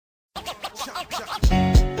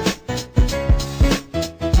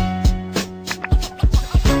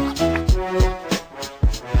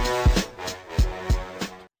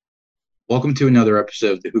Welcome to another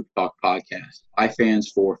episode of the Hoop Talk Podcast. By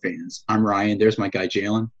fans, for fans. I'm Ryan. There's my guy,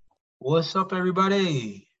 Jalen. What's up,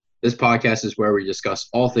 everybody? This podcast is where we discuss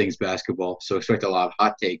all things basketball, so expect a lot of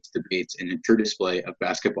hot takes, debates, and a true display of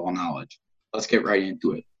basketball knowledge. Let's get right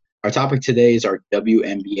into it. Our topic today is our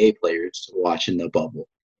WNBA players to watch in the bubble.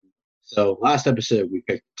 So last episode, we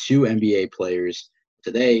picked 2 NBA players.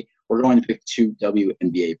 Today, we're going to pick 2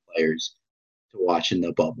 WNBA players to watch in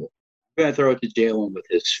the bubble. I'm going to throw it to Jalen with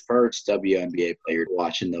his first WNBA player to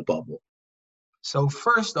watch in the bubble. So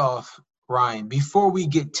first off, Ryan, before we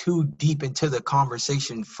get too deep into the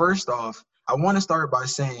conversation, first off, I want to start by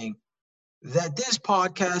saying that this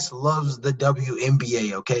podcast loves the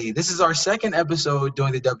WNBA, okay? This is our second episode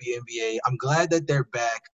doing the WNBA. I'm glad that they're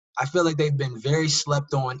back. I feel like they've been very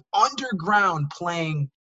slept on, underground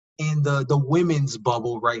playing in the women's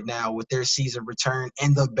bubble right now with their season return,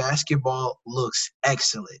 and the basketball looks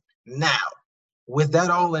excellent. Now, with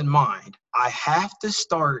that all in mind, I have to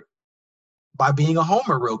start by being a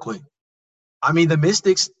homer real quick. I mean, the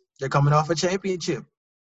Mystics, they're coming off a championship.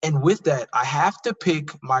 And with that, I have to pick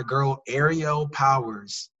my girl Ariel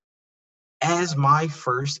Powers as my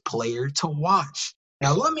first player to watch.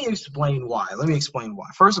 Now, let me explain why.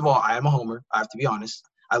 First of all, I am a homer. I have to be honest.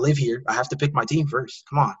 I live here. I have to pick my team first.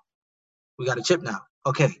 Come on. We got a chip now.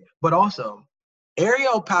 Okay. But also,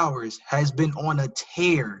 Ariel Powers has been on a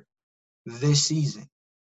tear this season.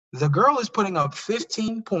 The girl is putting up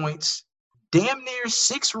 15 points, damn near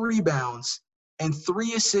 6 rebounds, and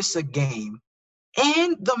 3 assists a game.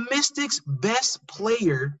 And the Mystics' best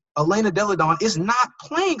player, Elena Delle Donne, is not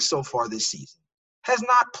playing so far this season. Has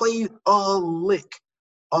not played a lick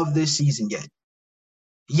of this season yet.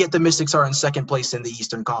 Yet the Mystics are in second place in the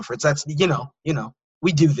Eastern Conference. That's, you know,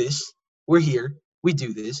 we do this. We're here. We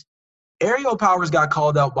do this. Ariel Powers got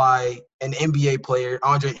called out by an NBA player,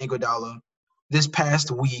 Andre Iguodala, this past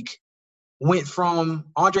week. Went from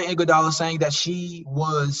Andre Iguodala saying that she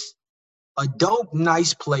was a dope,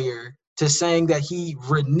 nice player to saying that he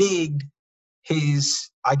reneged his,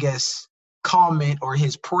 I guess, comment or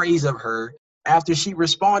his praise of her after she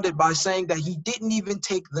responded by saying that he didn't even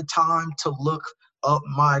take the time to look up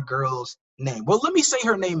my girl's name. Well, let me say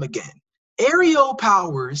her name again. Ariel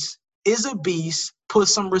Powers is a beast. Put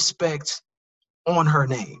some respect on her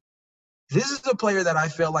name. This is a player that I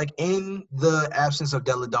feel like in the absence of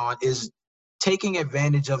Delle Donne is taking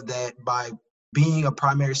advantage of that by being a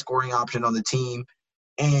primary scoring option on the team.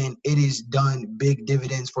 And it has done big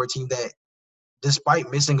dividends for a team that,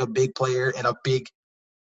 despite missing a big player and a big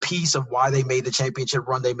piece of why they made the championship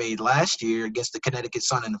run they made last year against the Connecticut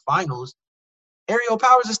Sun in the finals, Ariel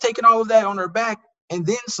Powers has taken all of that on her back and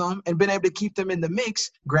then some and been able to keep them in the mix.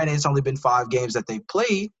 Granted, it's only been 5 games that they've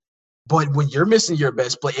played, but when you're missing your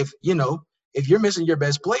best player, if you're missing your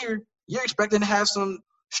best player, you're expecting to have some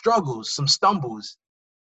struggles, some stumbles.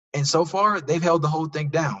 And so far, they've held the whole thing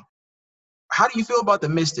down. How do you feel about the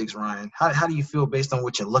Mystics, Ryan? How do you feel based on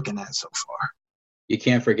what you're looking at so far? You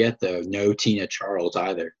can't forget, though, no Tina Charles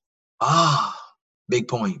either. Big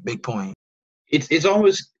point. It's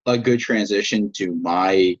almost a good transition to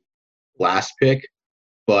my last pick,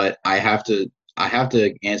 but I have to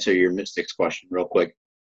answer your Mystics question real quick.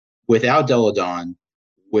 Without Delle Donne,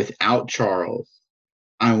 without Charles,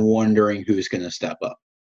 I'm wondering who's going to step up.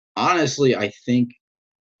 Honestly, I think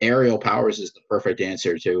Ariel Powers is the perfect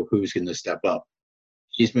answer to who's going to step up.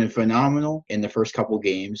 She's been phenomenal in the first couple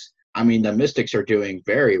games. I mean, the Mystics are doing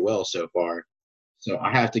very well so far, so I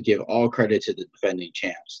have to give all credit to the defending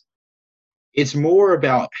champs. It's more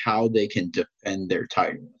about how they can defend their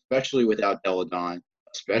title, especially without Delle Donne,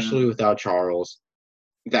 especially without Charles.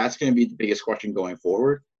 That's going to be the biggest question going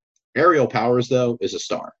forward. Ariel Powers, though, is a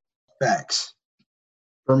star. Facts.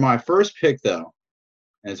 For my first pick, though,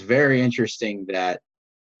 and it's very interesting that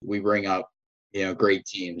we bring up, great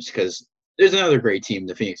teams, because there's another great team,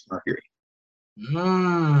 the Phoenix Mercury.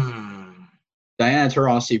 Diana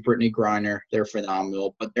Taurasi, Brittany Griner, they're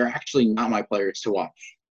phenomenal, but they're actually not my players to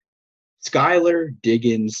watch. Skylar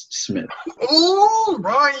Diggins-Smith. Oh,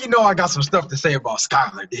 Ryan, I got some stuff to say about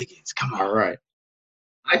Skylar Diggins. Come on. All right.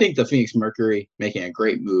 I think the Phoenix Mercury making a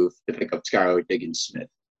great move to pick up Skylar Diggins-Smith.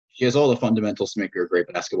 She has all the fundamentals to make her a great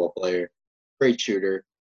basketball player, great shooter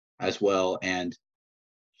as well, and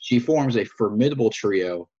she forms a formidable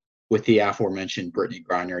trio with the aforementioned Brittany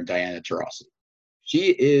Griner and Diana Taurasi.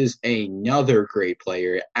 She is another great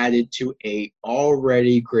player added to a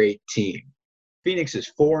already great team. Phoenix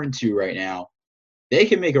is 4-2 right now. They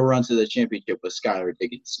can make a run to the championship with Skylar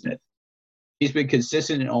Diggins-Smith. She's been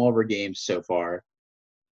consistent in all of her games so far.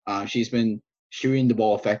 She's been shooting the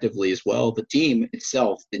ball effectively as well. The team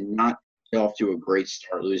itself did not get off to a great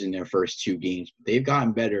start, losing their first 2 games. They've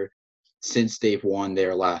gotten better since they've won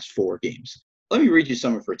their last 4 games. Let me read you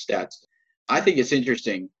some of her stats. I think it's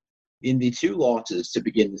interesting. In the 2 losses to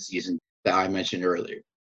begin the season that I mentioned earlier,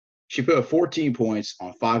 she put up 14 points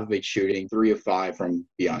on 5 of 8 shooting, 3 of 5 from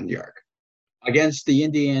beyond the arc. Against the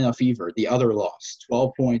Indiana Fever, the other loss,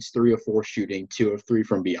 12 points, 3 of 4 shooting, 2 of 3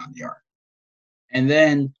 from beyond the arc. And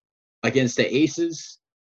then against the Aces,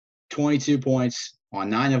 22 points on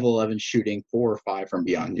 9 of 11 shooting, 4 of 5 from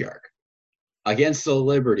beyond the arc. Against the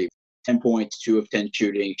Liberty, 10 points, 2 of 10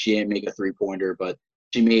 shooting. She didn't make a 3-pointer, but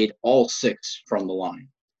she made all 6 from the line.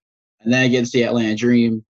 And then against the Atlanta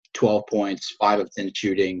Dream, 12 points, 5 of 10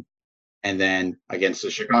 shooting. And then against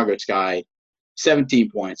the Chicago Sky, 17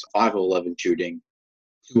 points, 5 of 11 shooting,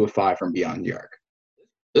 2 of 5 from beyond the arc.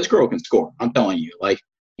 This girl can score. I'm telling you. Like,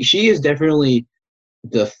 she is definitely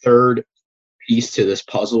the third piece to this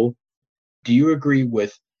puzzle. Do you agree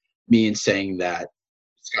with me in saying that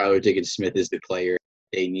Skylar Diggins-Smith is the player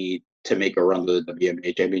they need to make a run to the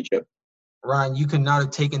WNBA championship? Ryan, you could not have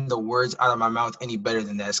taken the words out of my mouth any better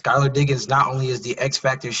than that. Skylar Diggins not only is the X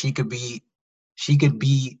factor, she could be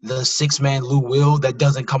the 6-man Lou Will that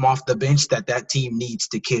doesn't come off the bench that team needs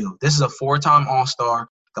to kill. This is a 4-time All-Star.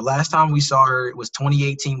 The last time we saw her was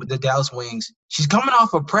 2018 with the Dallas Wings. She's coming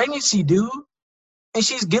off a pregnancy, dude, and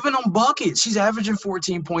she's giving them buckets. She's averaging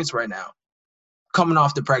 14 points right now, coming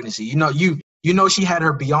off the pregnancy. You know she had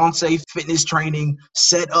her Beyonce fitness training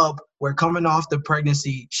set up where coming off the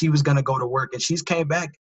pregnancy, she was going to go to work, and she's came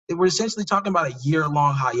back. We're essentially talking about a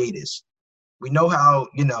year-long hiatus. We know how,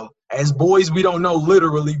 as boys, we don't know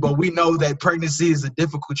literally, but we know that pregnancy is a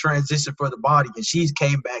difficult transition for the body, and she's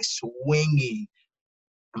came back swinging.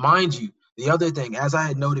 Mind you, the other thing, as I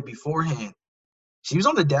had noted beforehand, she was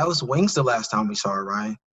on the Dallas Wings the last time we saw her,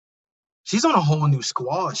 Ryan. She's on a whole new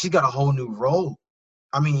squad. She's got a whole new role.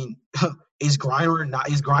 I mean, is Griner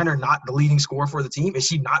not the leading scorer for the team? Is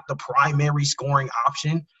she not the primary scoring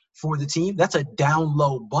option for the team? That's a down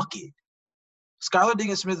low bucket. Skylar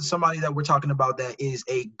Diggins-Smith is somebody that we're talking about that is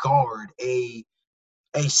a guard, a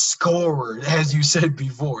scorer, as you said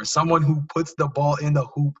before, someone who puts the ball in the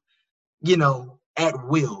hoop, at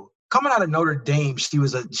will. Coming out of Notre Dame, she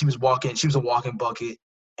was a walking bucket,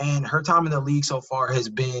 and her time in the league so far has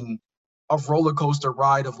been a roller coaster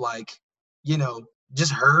ride of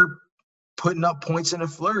just her putting up points in a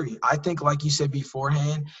flurry. I think, like you said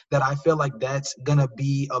beforehand, that I feel like that's gonna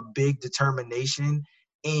be a big determination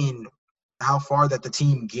in how far that the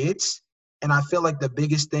team gets. And I feel like the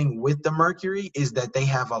biggest thing with the Mercury is that they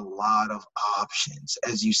have a lot of options,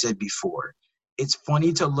 as you said before. It's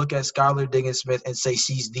funny to look at Skylar Diggins-Smith and say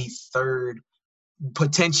she's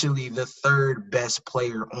potentially the third best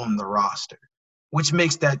player on the roster, which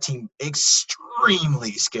makes that team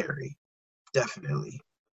extremely scary. Definitely.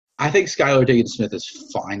 I think Skylar Diggins-Smith is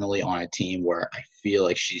finally on a team where I feel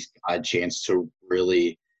like she's got a chance to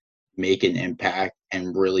really make an impact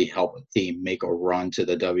and really help a team make a run to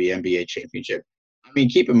the WNBA championship. I mean,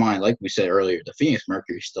 keep in mind, like we said earlier, the Phoenix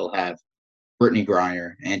Mercury still have Brittany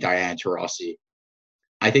Griner and Diana Taurasi.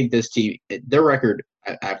 I think this team, their record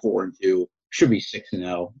at 4-2 should be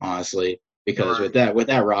 6-0, honestly, because Right. with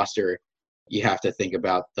that roster, you have to think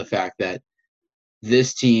about the fact that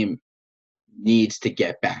this team needs to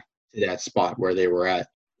get back to that spot where they were at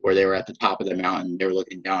the top of the mountain. They were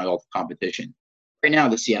looking down at all the competition. Right now,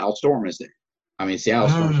 the Seattle Storm is there. I mean,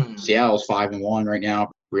 Seattle's 5-1 right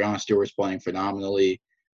now. Breanna Stewart's playing phenomenally.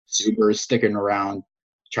 Super is sticking around,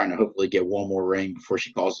 trying to hopefully get one more ring before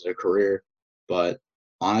she calls it a career. But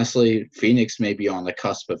honestly, Phoenix may be on the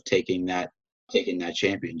cusp of taking that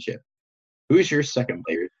championship. Who's your second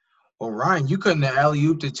player? Well, Ryan, you couldn't have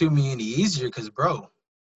alley-ooped it to me any easier because, bro,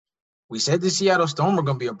 we said the Seattle Storm were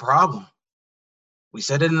going to be a problem. We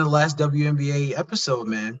said it in the last WNBA episode,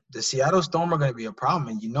 man. The Seattle Storm are going to be a problem.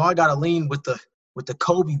 And I got to lean with the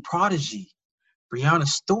Kobe prodigy. Breanna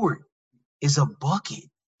Stewart is a bucket.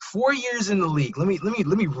 4 years in the league. Let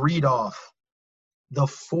me read off the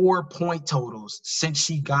 4-point totals since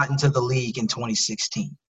she got into the league in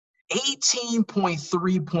 2016.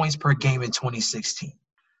 18.3 points per game in 2016.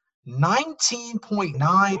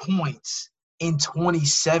 19.9 points in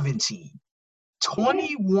 2017.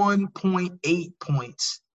 21.8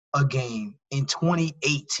 points a game in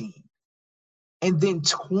 2018. And then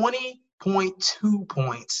 20.2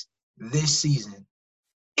 points this season.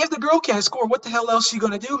 If the girl can't score, what the hell else is she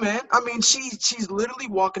going to do, man? I mean, she's literally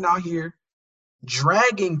walking out here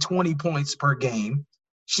dragging 20 points per game.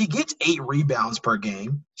 She gets 8 rebounds per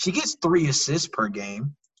game. She gets 3 assists per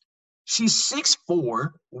game. She's 6'4".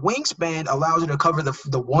 Wingspan allows her to cover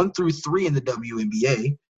the 1 through 3 in the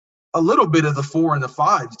WNBA. A little bit of the 4 and the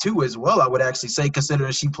 5 too as well, I would actually say,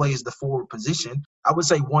 considering she plays the forward position. I would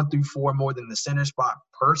say 1 through 4 more than the center spot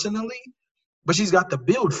personally, but she's got the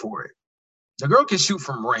build for it. The girl can shoot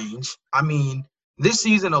from range. I mean, this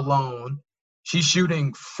season alone, she's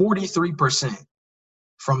shooting 43%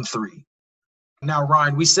 from 3. Now,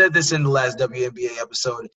 Ryan, we said this in the last WNBA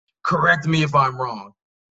episode. Correct me if I'm wrong.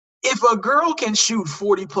 If a girl can shoot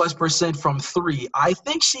 40+% from 3, I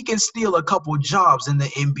think she can steal a couple jobs in the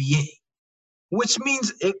NBA. Which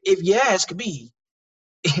means, if you ask me,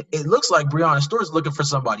 it looks like Breanna Stewart's looking for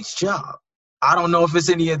somebody's job. I don't know if it's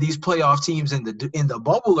any of these playoff teams in the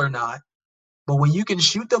bubble or not, but when you can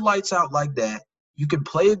shoot the lights out like that, you can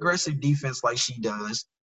play aggressive defense like she does.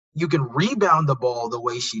 You can rebound the ball the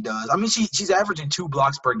way she does. I mean, she's averaging 2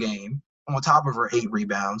 blocks per game on top of her 8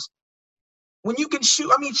 rebounds. When you can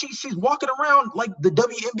shoot, I mean, she's walking around like the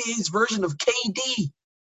WNBA's version of KD.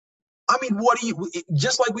 I mean, what do you,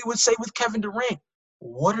 just like we would say with Kevin Durant,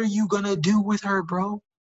 what are you going to do with her, bro?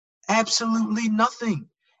 Absolutely nothing.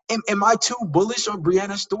 Am I too bullish on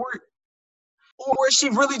Breanna Stewart? Or is she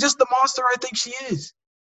really just the monster I think she is?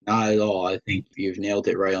 Not at all. I think you've nailed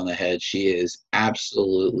it right on the head. She is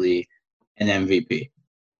absolutely an MVP.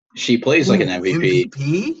 She plays like an MVP.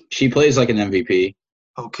 MVP? She plays like an MVP.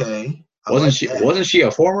 Okay. Wasn't she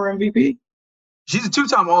a former MVP? She's a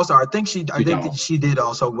 2-time All-Star. I think she did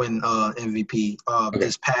also win MVP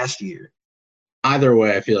this past year. Either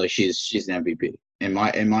way, I feel like she's an MVP. In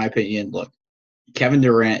my opinion, look, Kevin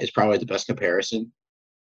Durant is probably the best comparison.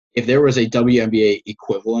 If there was a WNBA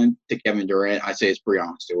equivalent to Kevin Durant, I'd say it's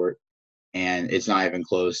Breanna Stewart, and it's not even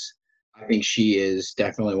close. I think she is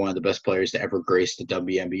definitely one of the best players to ever grace the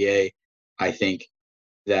WNBA. I think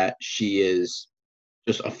that she is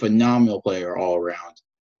just a phenomenal player all around.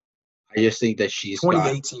 I just think that she's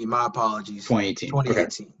 2018. My apologies. 2018.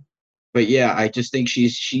 2018. Okay. But yeah, I just think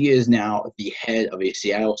she is now the head of a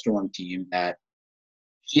Seattle Storm team that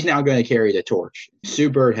she's now going to carry the torch. Sue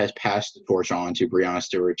Bird has passed the torch on to Breanna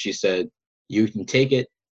Stewart. She said, "You can take it,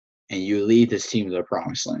 and you lead this team to the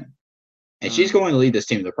promised land." And she's going to lead this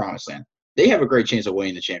team to the promised land. They have a great chance of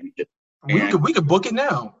winning the championship. We could book it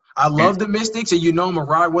now. I love the Mystics, and I'm gonna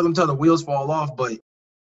ride with them till the wheels fall off. But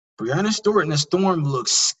Breanna Stewart and the Storm look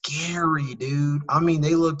scary, dude. I mean,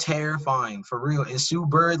 they look terrifying for real. And Sue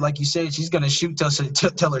Bird, like you said, she's gonna shoot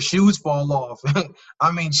till her shoes fall off.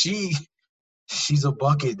 I mean, she's a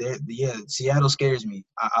bucket. Yeah, Seattle scares me.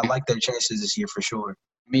 I like their chances this year for sure.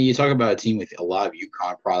 I mean, you talk about a team with a lot of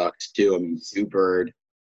UConn products too. I mean, Sue Bird,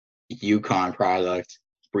 UConn product,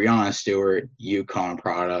 Breanna Stewart, UConn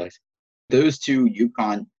product. Those two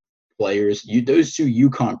UConn players, those two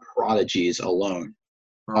UConn prodigies alone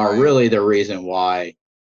are really the reason why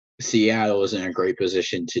Seattle is in a great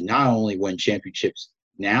position to not only win championships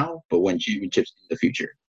now, but win championships in the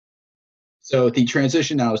future. So the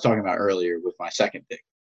transition I was talking about earlier with my second pick,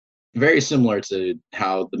 very similar to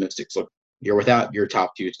how the Mystics look. You're without your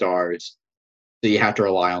top 2 stars, so you have to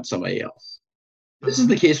rely on somebody else. This is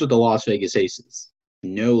the case with the Las Vegas Aces.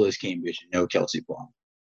 No Liz Cambridge, no Kelsey Plum.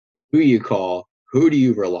 Who you call? Who do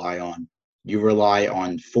you rely on? You rely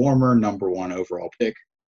on former number 1 overall pick,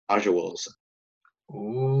 A'ja Wilson.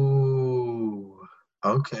 Ooh,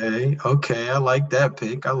 okay. I like that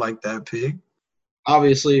pick.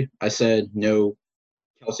 Obviously, I said no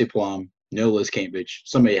Kelsey Plum, no Liz Cambridge.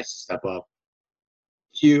 Somebody has to step up.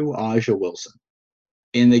 Cue A'ja Wilson.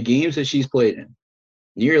 In the games that she's played in,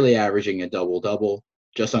 nearly averaging a double-double,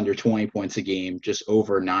 just under 20 points a game, just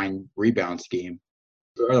over 9 rebounds a game.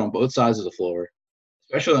 On both sides of the floor,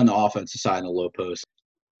 especially on the offensive side in the low post.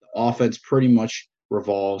 The offense pretty much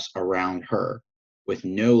revolves around her with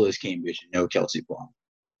no Liz Cambridge and no Kelsey Plum.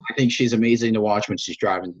 I think she's amazing to watch when she's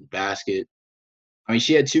driving to the basket. I mean,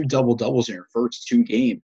 she had 2 double-doubles in her first 2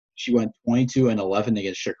 games. She went 22 and 11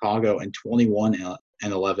 against Chicago and 21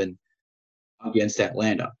 and 11 against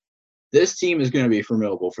Atlanta. This team is going to be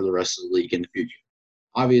formidable for the rest of the league in the future.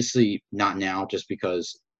 Obviously, not now, just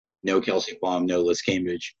because no Kelsey Plum, no Liz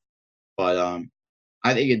Cambridge. But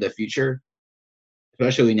I think in the future,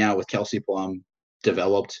 especially now with Kelsey Plum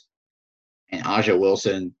developed and A'ja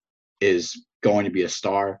Wilson is going to be a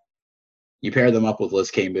star, you pair them up with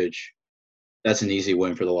Liz Cambridge, that's an easy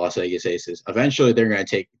win for the Las Vegas Aces. Eventually, they're going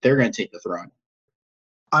to take the throne.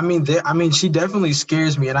 I mean, she definitely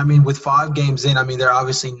scares me. And I mean, with 5 games in, I mean, they're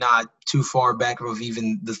obviously not too far back of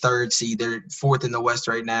even the 3rd seed. They're 4th in the West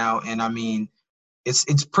right now. And I mean, it's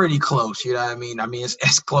pretty close. You know what I mean? I mean, it's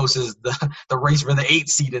as close as the race for the 8th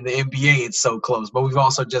seed in the NBA. It's so close. But we've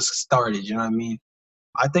also just started. You know what I mean?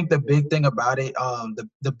 I think the big thing about it,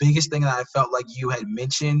 the biggest thing that I felt like you had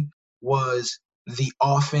mentioned was the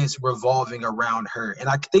offense revolving around her. And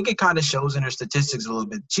I think it kind of shows in her statistics a little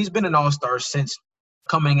bit. She's been an all-star since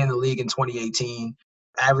coming in the league in 2018,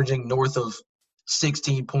 averaging north of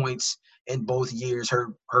 16 points in both years.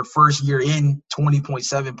 Her first year in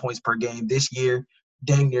 20.7 points per game. This year,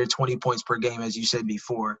 dang near 20 points per game, as you said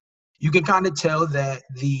before. You can kind of tell that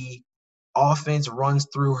the offense runs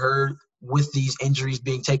through her with these injuries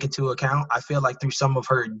being taken into account. I feel like through some of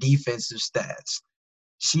her defensive stats.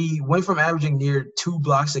 She went from averaging near 2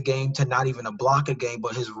 blocks a game to not even a block a game,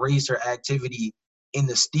 but has raised her activity in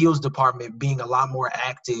the steals department, being a lot more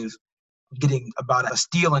active, getting about a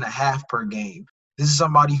steal and a half per game. This is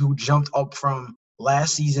somebody who jumped up from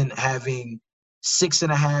last season having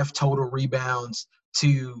 6.5 total rebounds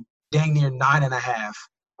to dang near 9.5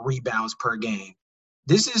 rebounds per game.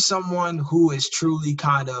 This is someone who is truly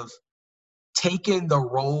kind of taken the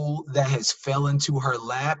role that has fell into her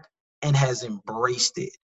lap and has embraced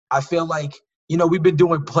it. I feel like, we've been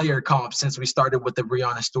doing player comps since we started with the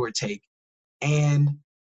Breanna Stewart take. And,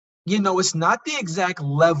 it's not the exact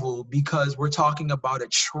level because we're talking about a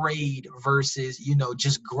trade versus,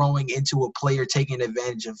 just growing into a player taking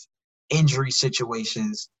advantage of injury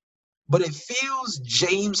situations. But it feels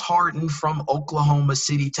James Harden from Oklahoma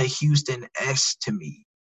City to Houston-esque to me.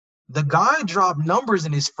 The guy dropped numbers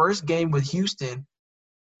in his first game with Houston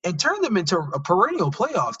and turned them into a perennial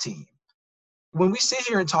playoff team. When we sit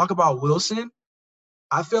here and talk about Wilson,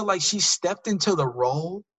 I feel like she stepped into the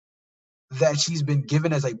role that she's been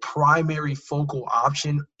given as a primary focal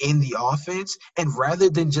option in the offense. And rather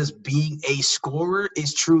than just being a scorer,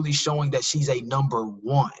 is truly showing that she's a number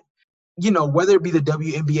one. Whether it be the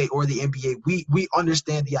WNBA or the NBA, we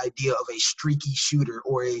understand the idea of a streaky shooter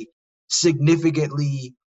or a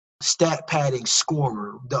significantly stat padding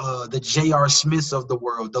scorer, the J.R. Smiths of the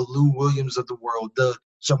world, the Lou Williams of the world, the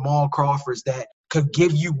Jamal Crawfords that could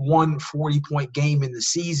give you one 40-point game in the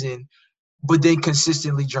season, but then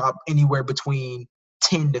consistently drop anywhere between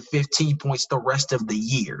 10 to 15 points the rest of the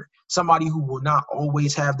year. Somebody who will not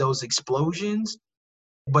always have those explosions,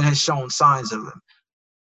 but has shown signs of them.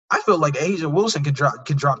 I feel like Asia Wilson could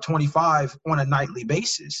drop 25 on a nightly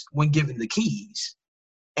basis when given the keys.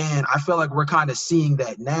 And I feel like we're kind of seeing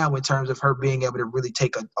that now in terms of her being able to really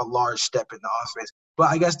take a large step in the offense. But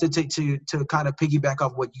I guess to kind of piggyback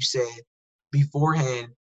off what you said beforehand,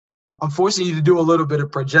 I'm forcing you to do a little bit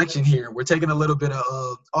of projection here. We're taking a little bit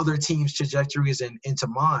of other teams' trajectories into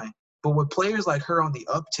mine. But with players like her on the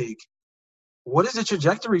uptick, what is the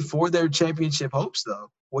trajectory for their championship hopes, though?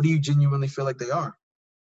 What do you genuinely feel like they are?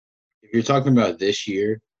 If you're talking about this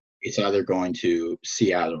year, it's either going to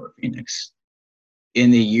Seattle or Phoenix. In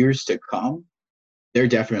the years to come, they're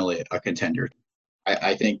definitely a contender.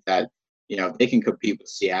 I think that, if they can compete with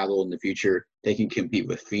Seattle in the future, they can compete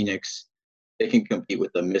with Phoenix, they can compete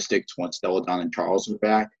with the Mystics once Deladon and Charles are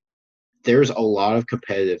back. There's a lot of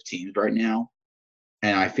competitive teams right now,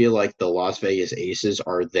 and I feel like the Las Vegas Aces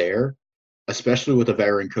are there, especially with a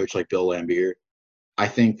veteran coach like Bill Laimbeer. I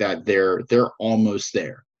think that they're almost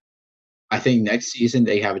there. I think next season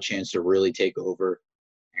they have a chance to really take over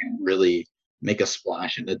and really make a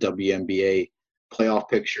splash in the WNBA playoff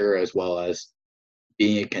picture, as well as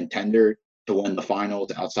being a contender to win the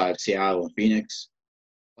finals outside of Seattle and Phoenix.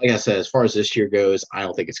 Like I said, as far as this year goes, I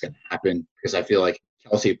don't think it's going to happen because I feel like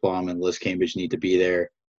Kelsey Plum and Liz Cambridge need to be there.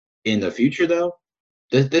 In the future, though,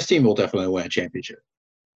 this team will definitely win a championship.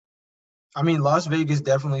 I mean, Las Vegas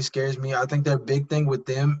definitely scares me. I think their big thing with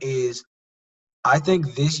them is I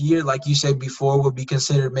think this year, like you said before, will be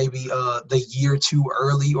considered maybe the year too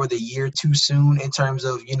early or the year too soon in terms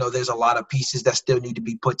of, there's a lot of pieces that still need to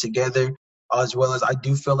be put together, as well as I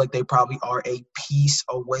do feel like they probably are a piece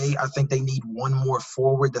away. I think they need one more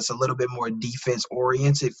forward that's a little bit more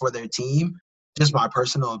defense-oriented for their team, just my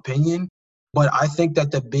personal opinion. But I think that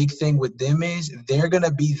the big thing with them is they're going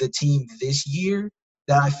to be the team this year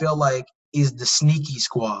that I feel like is the sneaky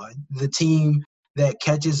squad, the team that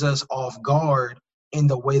catches us off guard in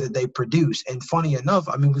the way that they produce. And funny enough,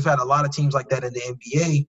 I mean, we've had a lot of teams like that in the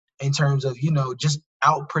NBA in terms of, just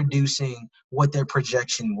outproducing what their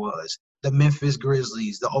projection was. The Memphis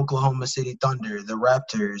Grizzlies, the Oklahoma City Thunder, the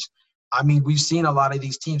Raptors. I mean, we've seen a lot of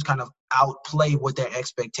these teams kind of outplay what their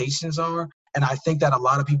expectations are. And I think that a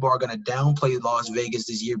lot of people are going to downplay Las Vegas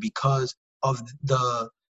this year because of the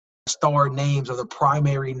star names or the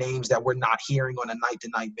primary names that we're not hearing on a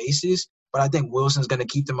night-to-night basis. But I think Wilson's going to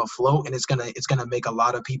keep them afloat, and it's gonna make a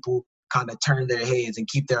lot of people kind of turn their heads and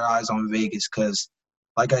keep their eyes on Vegas because,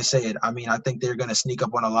 like I said, I mean, I think they're going to sneak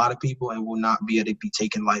up on a lot of people and will not be able to be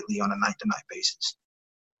taken lightly on a night-to-night basis.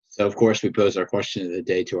 So, of course, we pose our question of the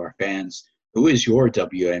day to our fans. Who is your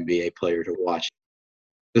WNBA player to watch?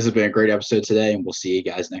 This has been a great episode today, and we'll see you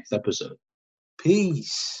guys next episode.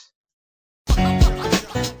 Peace.